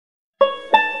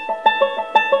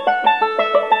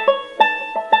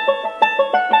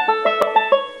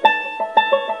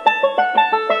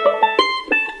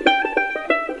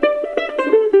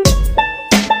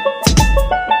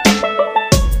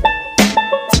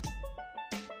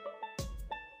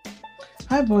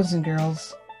Hi, boys and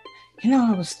girls.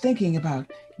 I was thinking about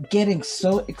getting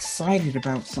so excited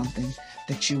about something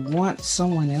that you want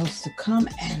someone else to come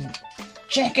and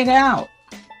check it out.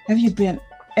 Have you been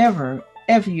ever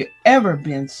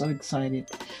been so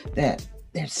excited that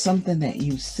there's something that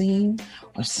you've seen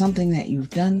or something that you've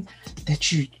done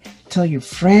that you tell your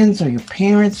friends or your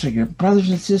parents or your brothers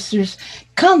and sisters,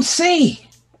 come see?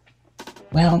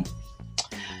 Well,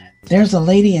 there's a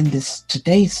lady in this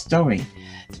today's story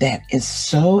that is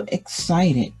so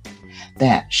excited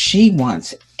that she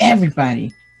wants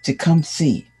everybody to come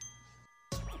see.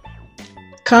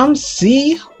 Come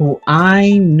see who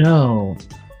I know.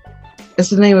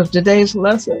 It's the name of today's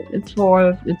lesson.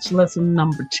 It's lesson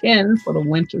number 10 for the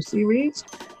winter series.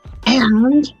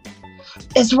 And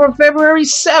it's for February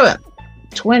 7th,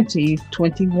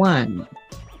 2021.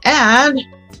 And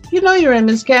you're in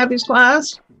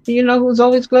MsKathysClass. You know who's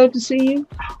always glad to see you?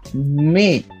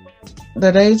 Me.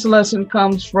 Today's lesson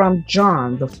comes from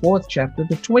John, the 4th chapter,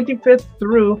 the 25th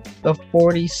through the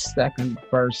 42nd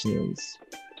verses.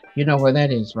 You know where that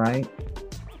is, right?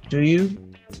 Do you?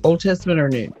 Old Testament or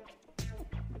New?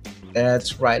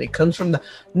 That's right. It comes from the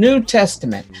New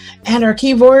Testament. And our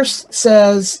key verse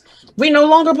says, "We no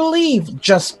longer believe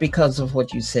just because of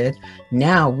what you said.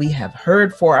 Now we have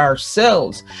heard for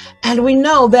ourselves, and we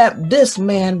know that this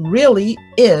man really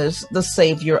is the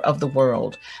Savior of the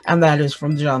world." And that is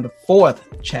from John, the 4th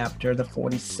chapter, the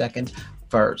 42nd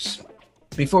verse.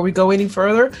 Before we go any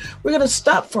further, we're going to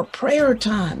stop for prayer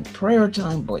time. Prayer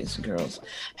time, boys and girls.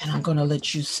 And I'm going to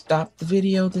let you stop the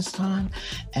video this time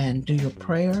and do your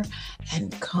prayer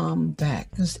and come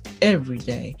back. Because every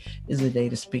day is a day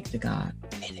to speak to God.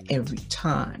 And every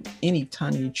time,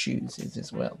 anytime you choose is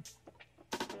as well.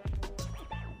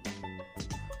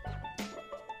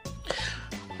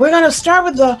 We're going to start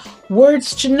with the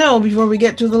words to know before we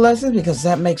get to the lesson, because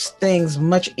that makes things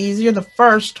much easier. The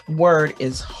first word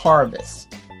is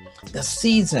harvest, the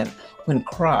season when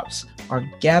crops are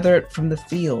gathered from the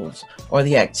fields, or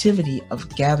the activity of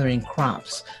gathering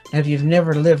crops. Now, if you've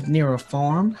never lived near a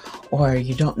farm or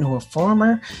you don't know a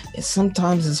farmer,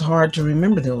 sometimes it's hard to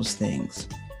remember those things.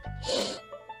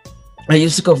 I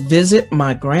used to go visit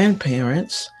my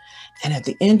grandparents, and at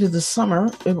the end of the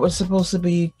summer, it was supposed to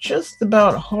be just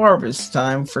about harvest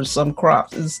time for some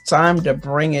crops. It's time to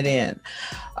bring it in.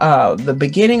 The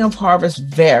beginning of harvest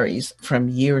varies from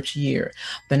year to year.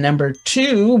 The number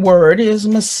 2 word is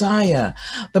Messiah,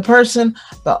 the person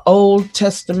the Old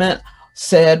Testament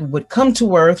said would come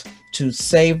to earth to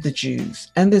save the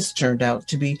Jews. And this turned out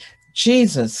to be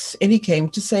Jesus, and he came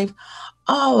to save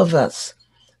all of us.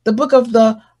 The book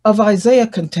of Isaiah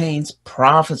contains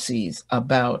prophecies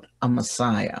about a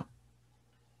Messiah.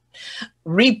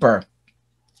 Reaper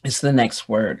is the next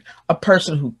word, a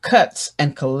person who cuts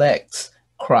and collects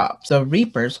crops. The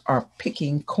reapers are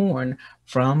picking corn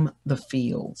from the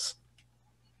fields.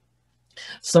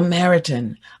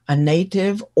 Samaritan, a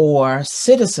native or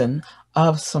citizen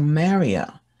of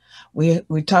Samaria.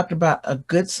 We talked about a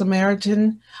good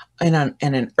Samaritan in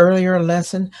an earlier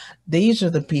lesson. These are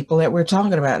the people that we're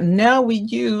talking about. Now we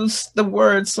use the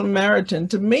word Samaritan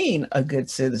to mean a good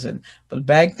citizen. But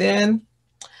back then,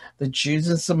 the Jews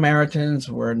and Samaritans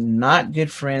were not good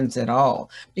friends at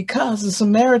all, because the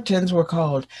Samaritans were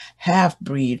called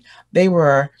half-breed. They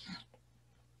were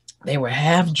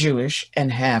half Jewish and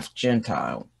half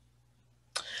Gentile.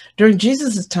 During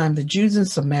Jesus' time, the Jews and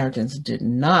Samaritans did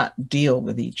not deal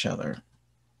with each other.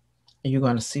 And you're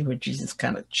going to see where Jesus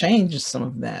kind of changes some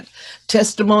of that.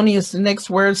 Testimony is the next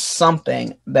word,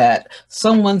 something that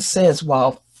someone says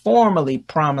while formally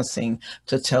promising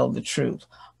to tell the truth.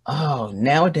 Oh,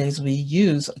 nowadays we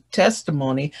use a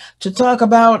testimony to talk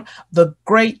about the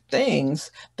great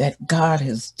things that God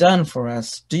has done for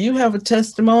us. Do you have a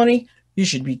testimony? You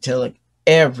should be telling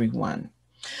everyone.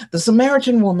 The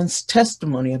Samaritan woman's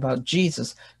testimony about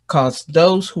Jesus caused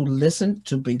those who listened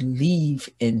to believe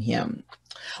in him.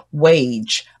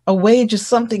 Wage. A wage is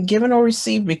something given or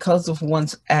received because of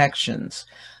one's actions.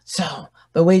 So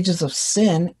the wages of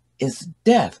sin is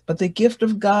death, but the gift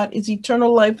of God is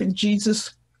eternal life in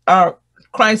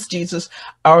Christ Jesus,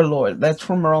 our Lord. That's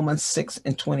from Romans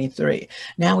 6:23.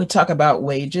 Now we talk about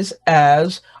wages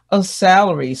as a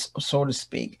salary, so to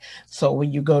speak. So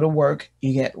when you go to work,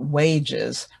 you get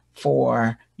wages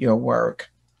for your work.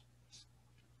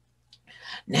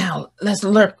 Now let's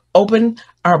open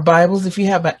our Bibles. If you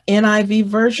have an NIV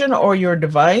version or your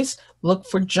device, look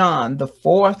for John, the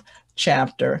 4th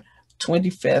chapter,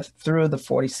 25th through the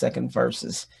 42nd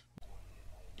verses.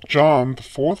 John, the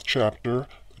 4th chapter,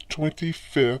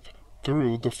 25th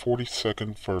through the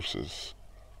 42nd verses.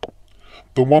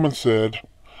 The woman said,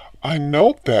 "I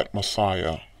know that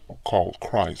Messiah, called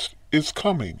Christ, is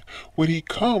coming. When he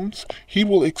comes, he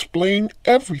will explain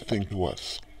everything to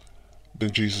us.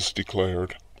 Then Jesus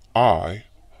declared, I,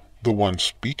 the one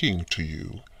speaking to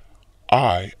you,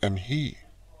 I am he.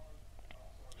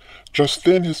 Just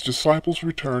then his disciples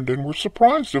returned and were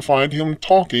surprised to find him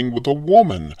talking with a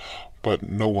woman. But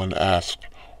no one asked,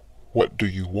 What do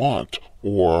you want?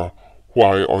 Or,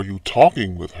 Why are you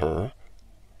talking with her?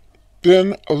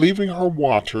 Then, leaving her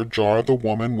water jar, the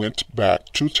woman went back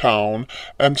to town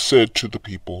and said to the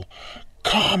people,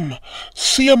 Come,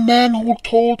 see a man who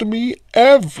told me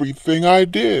everything I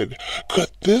did.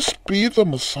 Could this be the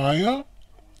Messiah?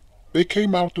 They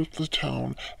came out of the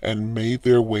town and made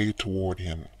their way toward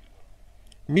him.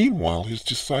 Meanwhile, his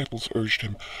disciples urged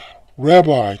him,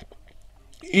 Rabbi,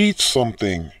 eat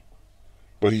something.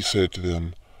 But he said to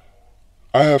them,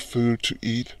 I have food to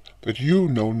eat that you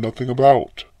know nothing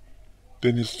about.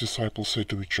 Then his disciples said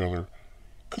to each other,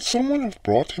 Could someone have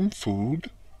brought him food?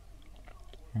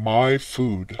 My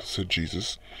food, said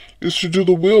Jesus, is to do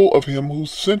the will of him who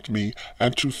sent me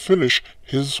and to finish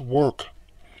his work.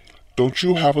 Don't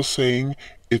you have a saying,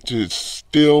 It is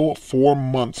still 4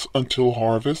 months until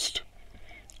harvest?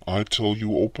 I tell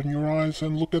you, open your eyes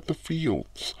and look at the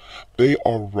fields. They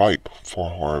are ripe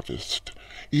for harvest.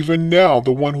 Even now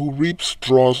the one who reaps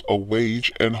draws a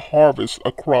wage and harvests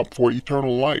a crop for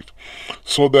eternal life,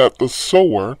 so that the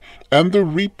sower and the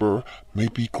reaper may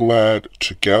be glad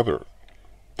together.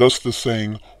 Thus the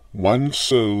saying, one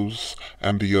sows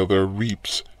and the other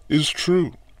reaps, is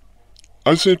true.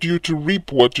 I sent you to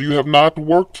reap what you have not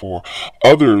worked for.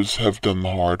 Others have done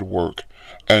the hard work,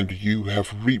 and you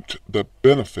have reaped the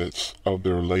benefits of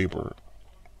their labor.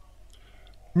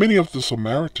 Many of the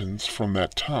Samaritans from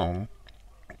that town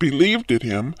believed in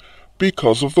him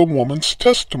because of the woman's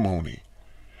testimony.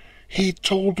 He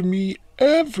told me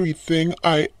everything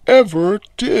I ever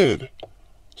did.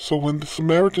 So when the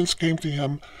Samaritans came to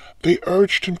him, they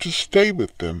urged him to stay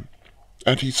with them,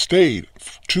 and he stayed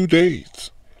 2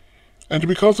 days. And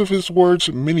because of his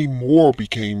words, many more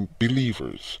became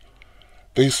believers.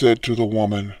 They said to the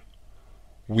woman,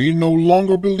 We no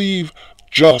longer believe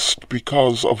just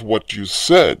because of what you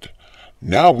said.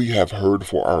 Now we have heard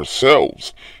for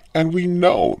ourselves, and we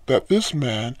know that this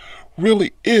man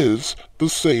really is the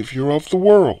Savior of the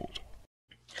world.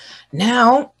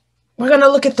 Now, we're going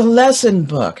to look at the lesson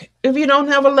book. If you don't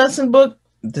have a lesson book,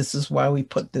 this is why we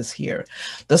put this here.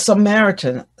 The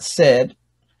Samaritan said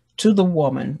to the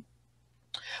woman,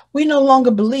 We no longer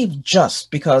believe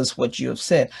just because what you have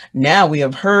said. Now we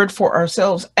have heard for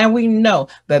ourselves, and we know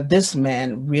that this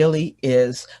man really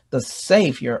is the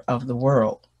Savior of the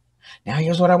world. Now,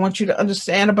 here's what I want you to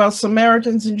understand about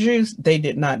Samaritans and Jews. They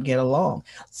did not get along.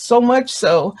 So much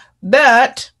so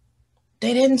that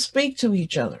they didn't speak to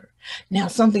each other. Now,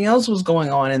 something else was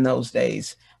going on in those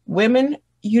days. Women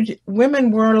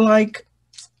were like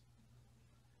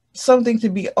something to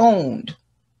be owned,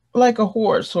 like a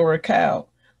horse or a cow.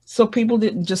 So people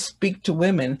didn't just speak to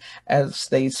women as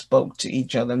they spoke to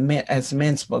each other, as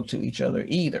men spoke to each other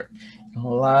either, in a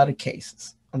lot of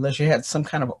cases, unless you had some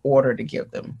kind of order to give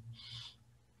them.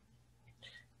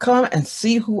 Come and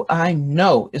see who I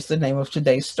know is the name of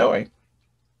today's story.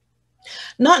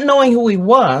 Not knowing who he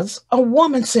was, a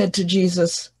woman said to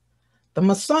Jesus, The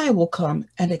Messiah will come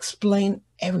and explain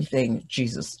everything.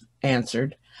 Jesus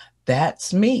answered,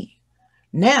 That's me.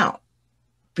 Now,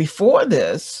 before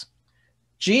this,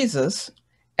 Jesus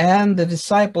and the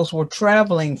disciples were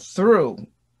traveling through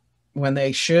when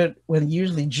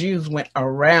usually Jews went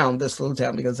around this little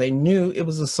town because they knew it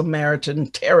was a Samaritan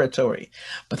territory,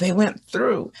 but they went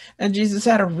through, and Jesus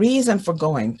had a reason for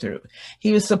going through.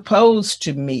 He was supposed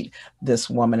to meet this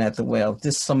woman at the well,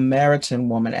 this Samaritan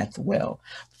woman at the well.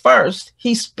 First,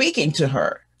 he's speaking to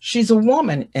her. She's a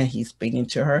woman and he's speaking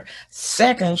to her.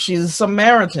 Second, she's a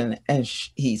Samaritan and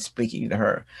he's speaking to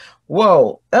her.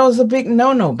 Whoa, that was a big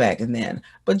no-no back then.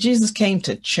 But Jesus came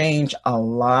to change a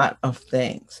lot of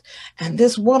things. And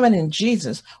this woman and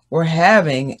Jesus were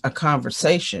having a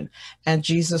conversation, and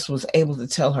Jesus was able to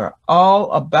tell her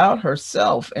all about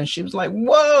herself. And she was like,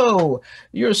 whoa,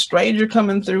 you're a stranger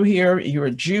coming through here. You're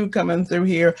a Jew coming through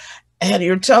here, and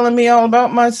you're telling me all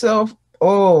about myself.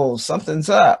 Oh, something's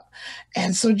up.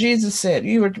 And so Jesus said,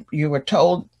 you were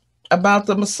told about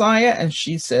the Messiah? And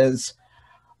she says,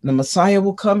 the Messiah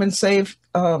will come and save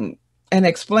and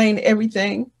explain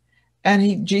everything.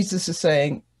 And Jesus is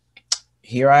saying,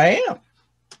 here I am.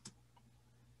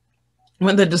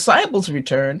 When the disciples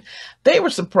returned, they were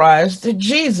surprised that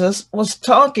Jesus was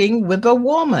talking with a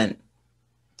woman.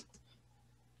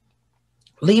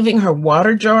 Leaving her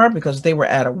water jar, because they were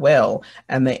at a well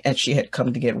and she had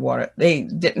come to get water. They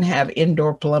didn't have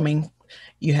indoor plumbing.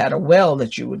 You had a well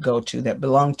that you would go to that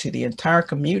belonged to the entire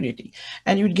community.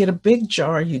 And you'd get a big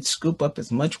jar, you'd scoop up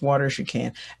as much water as you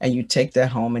can, and you'd take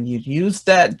that home and you'd use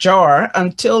that jar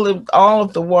until all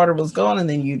of the water was gone, and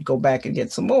then you'd go back and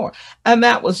get some more. And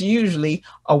that was usually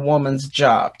a woman's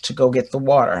job, to go get the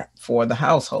water for the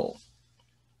household.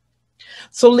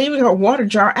 So leaving her water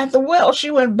jar at the well,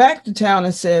 she went back to town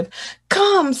and said,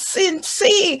 "Come,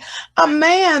 see a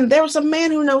man. There was a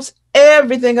man who knows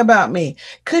everything about me.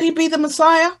 Could he be the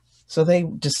Messiah?" So they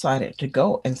decided to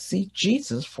go and see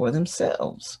Jesus for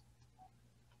themselves.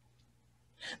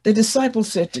 The disciples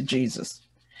said to Jesus,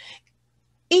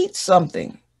 "Eat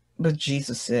something." But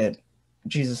Jesus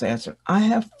answered, "I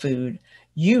have food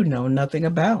you know nothing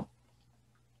about."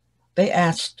 They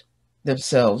asked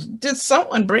themselves, "Did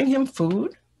someone bring him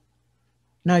food?"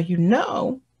 Now,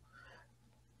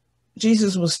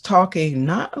 Jesus was talking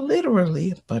not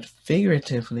literally, but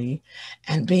figuratively,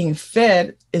 and being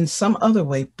fed in some other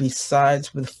way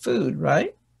besides with food,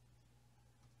 right?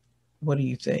 What do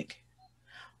you think?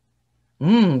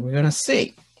 We're going to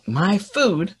see. "My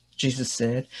food," Jesus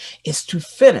said, "is to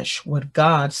finish what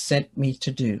God sent me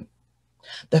to do.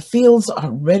 The fields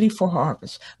are ready for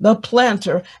harvest. The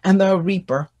planter and the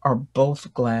reaper are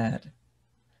both glad."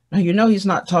 Now, he's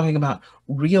not talking about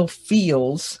real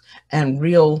fields and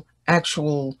real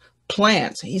actual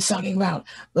plants. He's talking about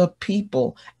the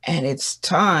people, and it's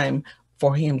time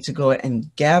for him to go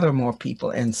and gather more people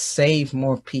and save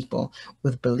more people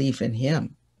with belief in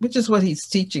him, which is what he's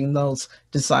teaching those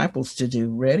disciples to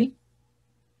do. Ready?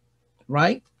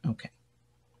 Right? Okay.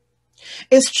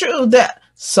 It's true that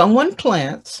someone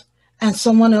plants and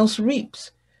someone else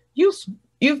reaps.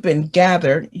 You've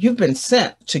been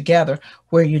sent to gather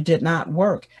where you did not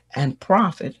work and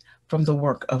profit from the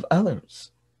work of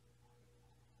others.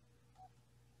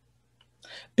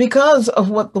 Because of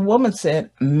what the woman said,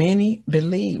 many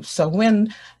believed. So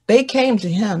when they came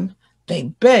to him, they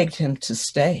begged him to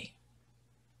stay.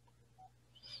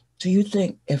 Do you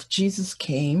think if Jesus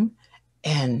came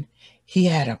and he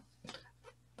had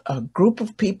a group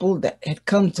of people that had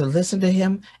come to listen to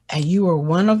him, and you were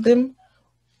one of them,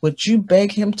 would you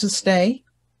beg him to stay?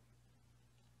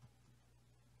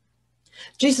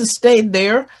 Jesus stayed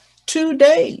there 2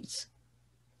 days.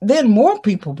 Then more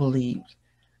people believed.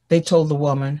 They told the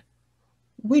woman,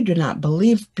 "We do not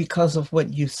believe because of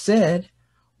what you said.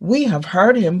 We have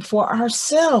heard him for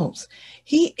ourselves.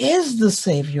 He is the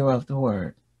Savior of the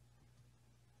world."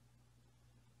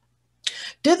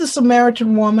 Did the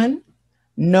Samaritan woman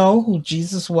know who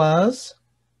Jesus was?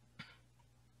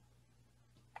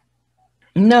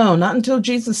 No, not until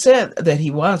Jesus said that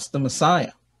he was the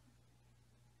Messiah.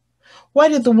 Why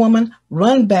did the woman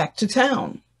run back to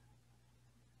town?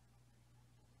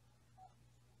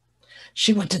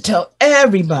 She went to tell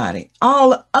everybody,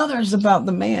 all others, about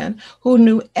the man who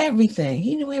knew everything.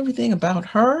 He knew everything about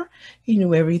her. He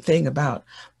knew everything about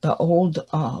the old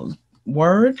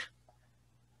word.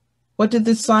 What did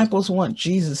the disciples want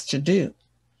Jesus to do?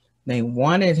 They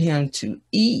wanted him to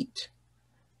eat,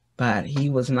 but he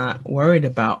was not worried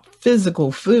about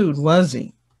physical food, was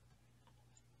he?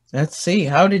 Let's see.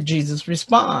 How did Jesus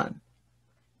respond?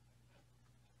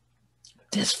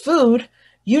 "This food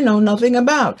you know nothing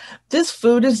about. This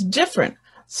food is different.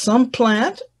 Some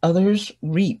plant, others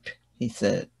reap," he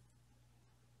said.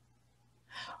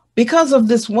 Because of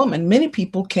this woman, many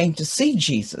people came to see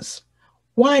Jesus.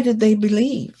 Why did they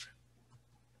believe?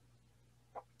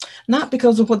 Not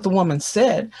because of what the woman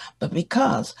said, but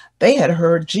because they had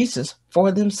heard Jesus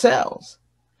for themselves.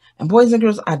 And boys and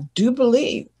girls, I do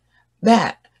believe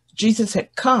that Jesus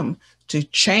had come to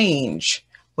change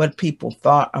what people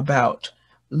thought about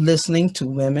listening to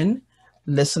women,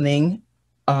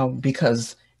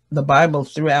 because the Bible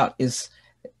throughout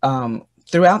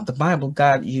the Bible,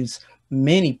 God used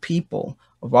many people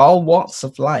of all walks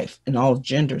of life and all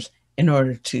genders in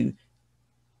order to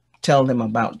tell them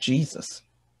about Jesus.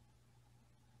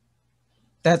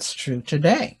 That's true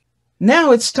today.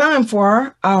 Now it's time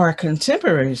for our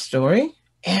contemporary story,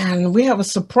 and we have a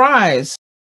surprise.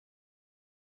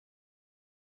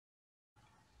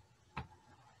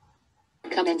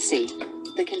 Come and see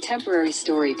the contemporary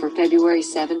story for February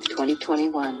 7th,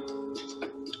 2021.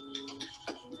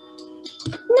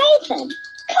 Nathan,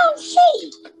 come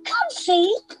see. Come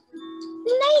see.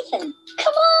 Nathan,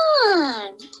 come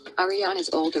on. Ariana's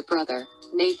older brother,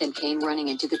 Nathan, came running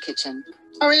into the kitchen.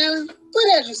 Ariana,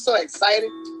 what has you so excited?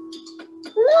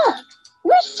 Look,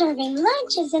 we're serving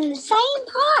lunches in the same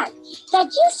park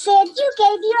that you said you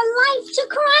gave your life to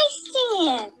Christ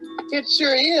in. It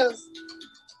sure is.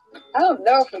 I'll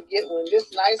never forget when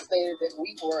this nice lady that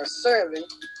we were serving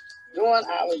during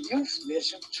our youth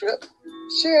mission trip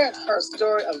shared her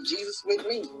story of Jesus with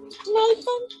me.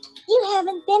 Nathan, you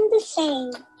haven't been the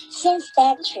same since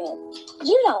that trip.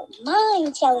 You don't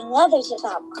mind telling others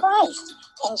about Christ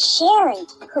and sharing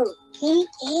who he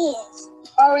is.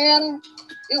 Ariana,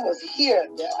 it was here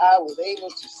that I was able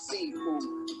to see who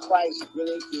Christ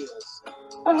really is.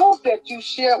 I hope that you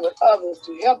share with others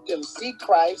to help them see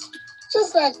Christ,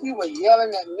 just like you were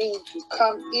yelling at me to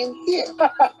come in here.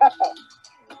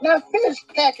 Now finish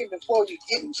packing before you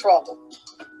get in trouble.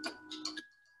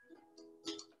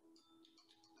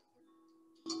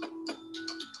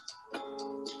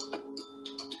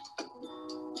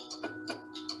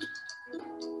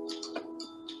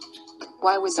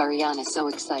 Why was Ariana so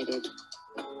excited?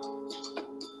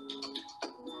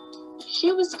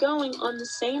 She was going on the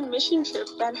same mission trip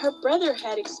that her brother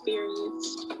had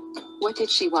experienced. What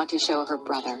did she want to show her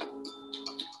brother?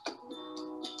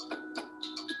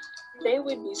 They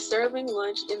would be serving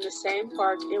lunch in the same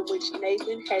park in which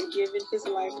Nathan had given his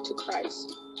life to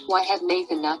Christ. Why had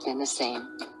Nathan not been the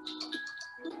same?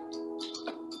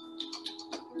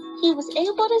 He was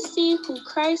able to see who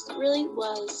Christ really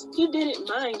was. He didn't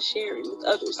mind sharing with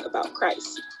others about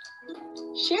Christ.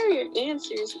 Share your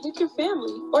answers with your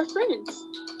family or friends.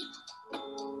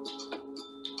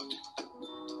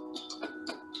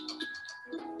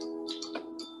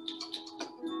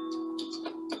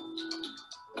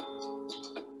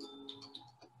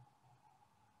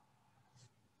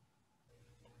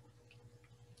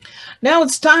 Now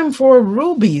it's time for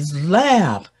Ruby's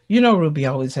Lab. You know Ruby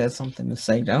always has something to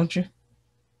say, don't you?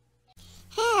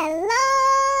 Hello,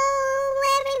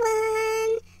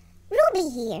 everyone. Ruby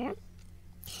here.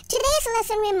 Today's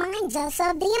lesson reminds us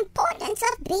of the importance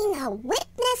of being a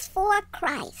witness for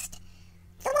Christ.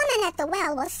 The woman at the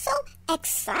well was so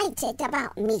excited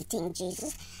about meeting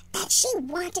Jesus that she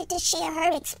wanted to share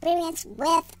her experience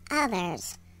with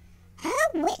others.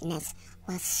 Her witness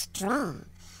was strong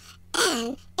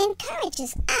and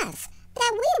encourages us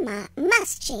that we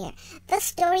must share the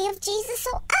story of Jesus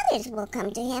so others will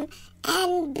come to him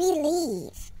and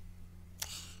believe.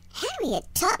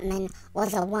 Harriet Tubman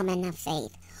was a woman of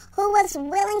faith who was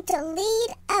willing to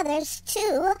lead others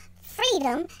to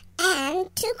freedom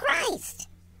and to Christ.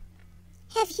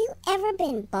 Have you ever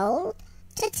been bold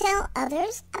to tell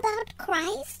others about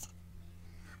Christ?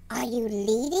 Are you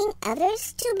leading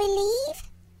others to believe?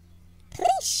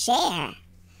 Please share.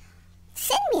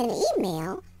 Send me an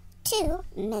email to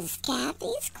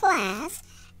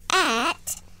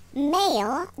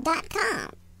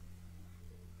MsKathysClass@mail.com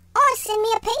or send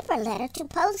me a paper letter to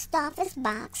Post Office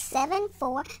Box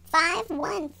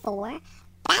 74514,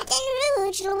 Baton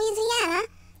Rouge, Louisiana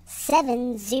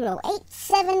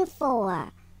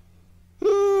 70874.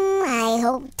 I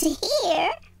hope to hear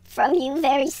from you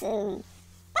very soon.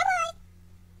 Bye-bye.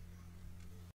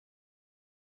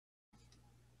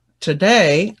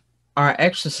 Today, our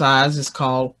exercise is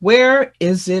called, Where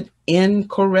is it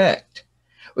incorrect?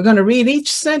 We're going to read each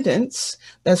sentence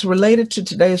that's related to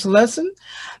today's lesson.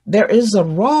 There is a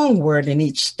wrong word in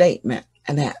each statement,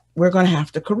 and that we're going to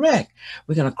have to correct.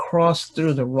 We're going to cross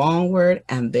through the wrong word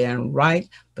and then write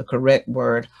the correct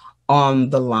word on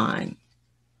the line.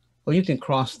 Well, you can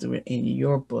cross through it in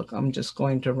your book. I'm just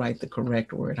going to write the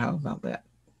correct word. How about that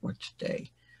for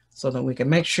today? So that we can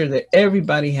make sure that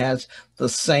everybody has the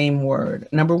same word.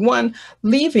 Number one,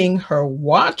 leaving her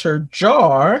water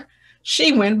jar,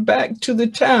 she went back to the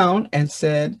town and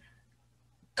said,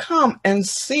 "Come and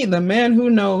see the man who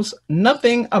knows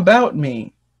nothing about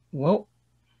me." Well,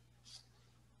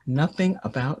 nothing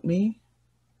about me?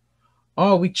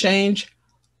 Oh, we change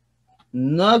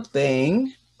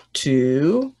nothing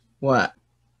to what?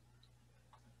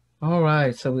 All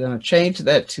right, so we're going to change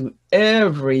that to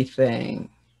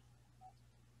everything.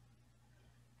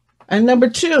 And number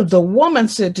two, the woman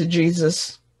said to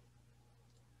Jesus,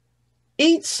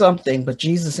 "Eat something." But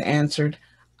Jesus answered,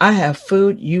 "I have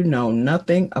food you know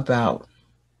nothing about."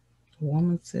 The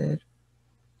woman said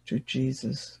to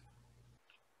Jesus.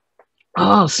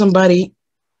 Oh, somebody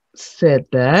said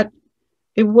that.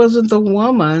 It wasn't the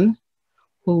woman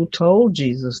who told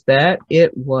Jesus that.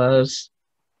 It was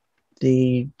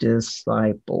the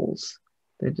disciples.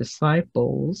 The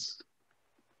disciples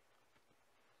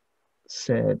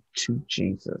said to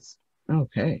Jesus.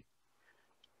 Okay.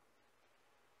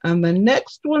 And the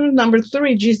next one, number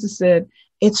three, Jesus said,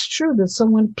 "It's true that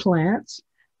someone plants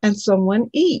and someone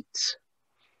eats."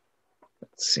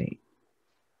 Let's see.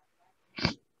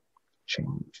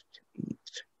 Change to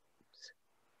eat.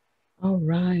 All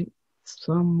right.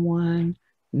 Someone,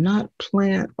 not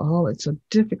plant. Oh, it's a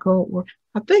difficult word.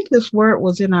 I think this word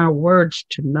was in our words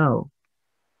to know.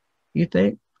 You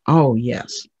think? Oh,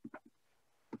 yes.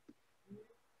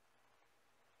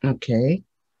 Okay.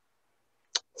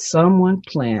 Someone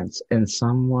plants and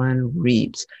someone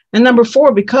reaps. And number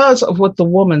 4, because of what the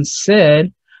woman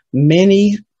said,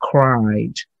 many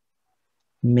cried.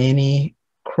 Many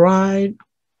cried.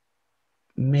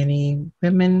 Many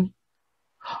women.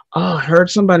 Oh, I heard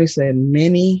somebody say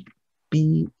many,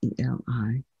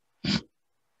 B-E-L-I.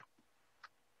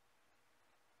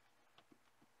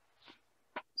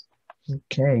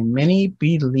 Okay, many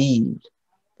believed.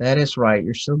 That is right.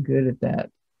 You're so good at that.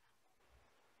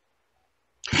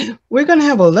 We're going to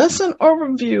have a lesson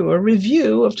overview, a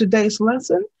review of today's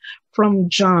lesson from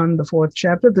John, the 4th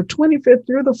chapter, the 25th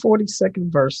through the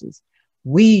 42nd verses.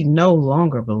 We no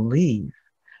longer believe.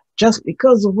 Just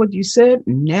because of what you said,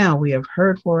 now we have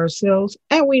heard for ourselves,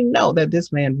 and we know that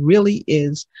this man really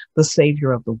is the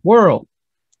Savior of the world.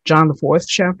 John, the 4th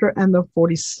chapter and the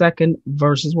 42nd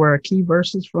verses were our key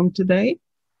verses from today.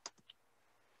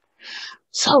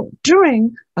 So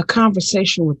during a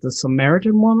conversation with the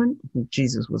Samaritan woman, who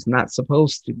Jesus was not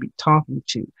supposed to be talking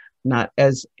to, not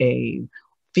as a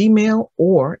female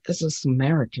or as a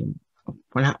Samaritan,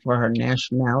 not for her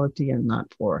nationality and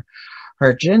not for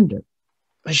her gender.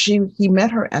 But he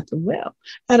met her at the well,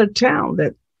 at a town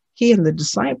that he and the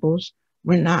disciples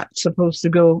were not supposed to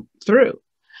go through.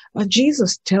 But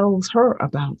Jesus tells her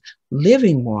about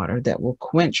living water that will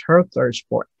quench her thirst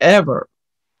forever.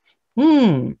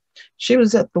 She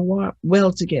was at the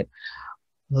well to get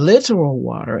literal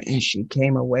water, and she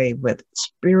came away with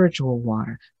spiritual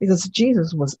water because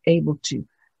Jesus was able to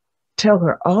tell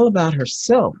her all about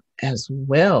herself as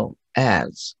well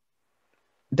as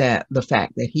that the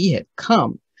fact that he had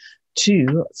come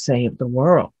to save the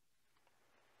world.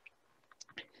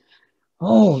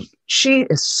 Oh, she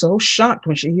is so shocked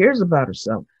when she hears about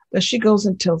herself that she goes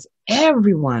and tells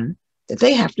everyone that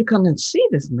they have to come and see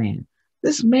this man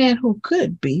who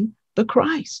could be the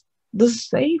Christ, the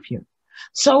Savior.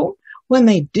 So when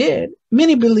they did,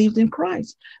 many believed in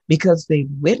Christ because they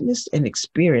witnessed and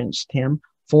experienced him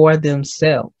for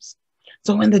themselves.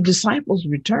 So when the disciples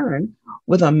returned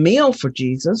with a meal for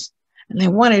Jesus and they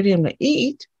wanted him to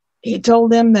eat, he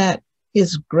told them that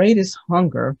his greatest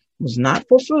hunger was not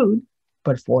for food,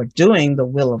 but for doing the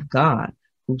will of God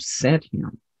who sent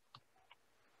him.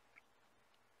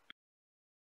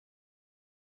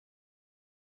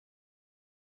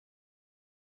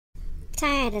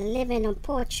 Tired of living on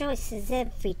poor choices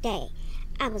every day.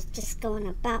 I was just going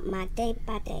about my day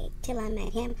by day till I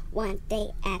met him one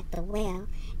day at the well.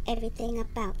 Everything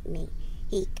about me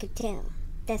he could tell.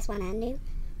 That's when I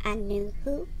knew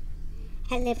who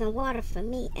had living water for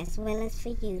me as well as for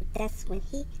you. That's when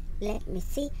he let me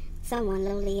see someone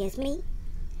lowly as me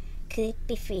could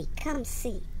be free. Come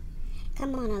see,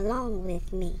 come on along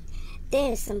with me.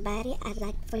 There's somebody I'd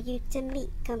like for you to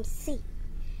meet. Come see,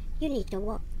 you need to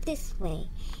walk this way.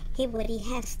 Hear what he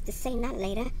has to say, not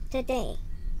later, today.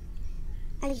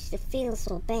 I used to feel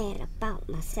so bad about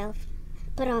myself,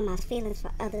 put all my feelings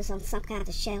for others on some kind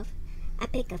of shelf. I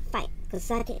picked a fight because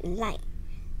I didn't like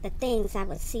the things I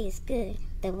would see as good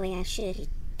the way I should. He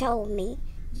told me,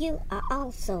 you are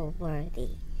also worthy.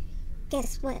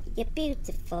 Guess what? You're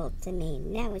beautiful to me.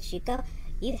 Now as you go,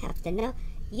 you have to know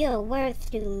you're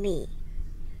worth to me.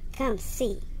 Come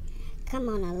see, come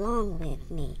on along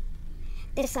with me.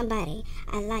 There's somebody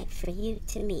I'd like for you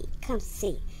to meet. Come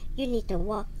see, you need to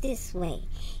walk this way.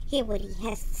 Hear what he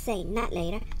has to say, not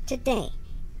later, today.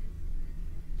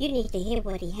 You need to hear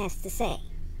what he has to say,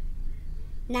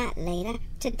 not later,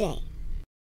 today.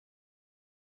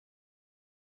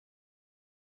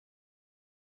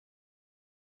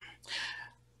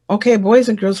 Okay, boys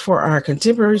and girls, for our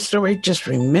contemporary story, just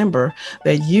remember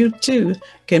that you too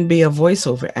can be a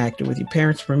voiceover actor with your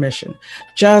parents' permission.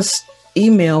 Just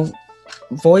email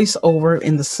voiceover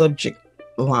in the subject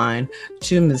line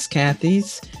to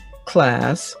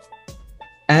MsKathysClass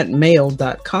at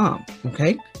mail.com.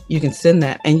 Okay, you can send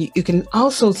that, and you can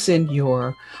also send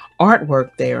your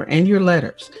artwork there and your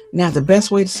letters. Now, the best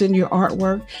way to send your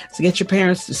artwork is to get your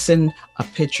parents to send a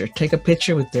picture. Take a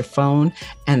picture with their phone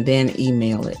and then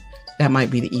email it. That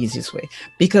might be the easiest way,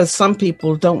 because some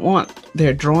people don't want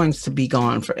their drawings to be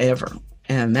gone forever.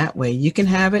 And that way you can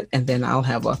have it, and then I'll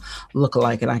have a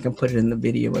lookalike and I can put it in the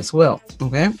video as well.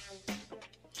 Okay.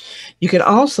 You can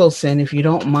also send, if you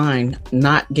don't mind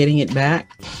not getting it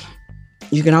back,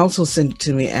 you can also send it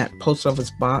to me at Post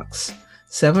Office Box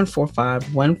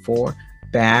 74514,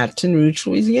 Baton Rouge,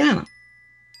 Louisiana.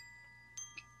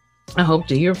 I hope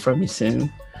to hear from you soon.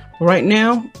 Right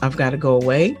now, I've got to go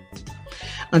away.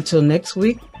 Until next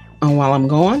week, and while I'm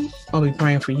gone, I'll be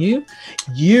praying for you.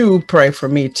 You pray for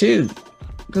me too,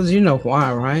 because you know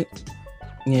why, right?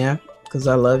 Yeah, because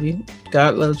I love you.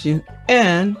 God loves you.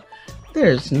 And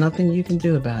There's nothing you can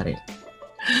do about it.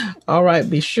 All right,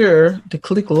 be sure to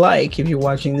click like if you're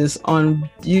watching this on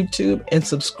YouTube and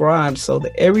subscribe so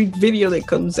that every video that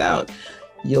comes out,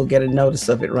 you'll get a notice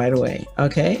of it right away.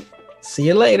 Okay? See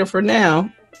you later for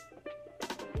now.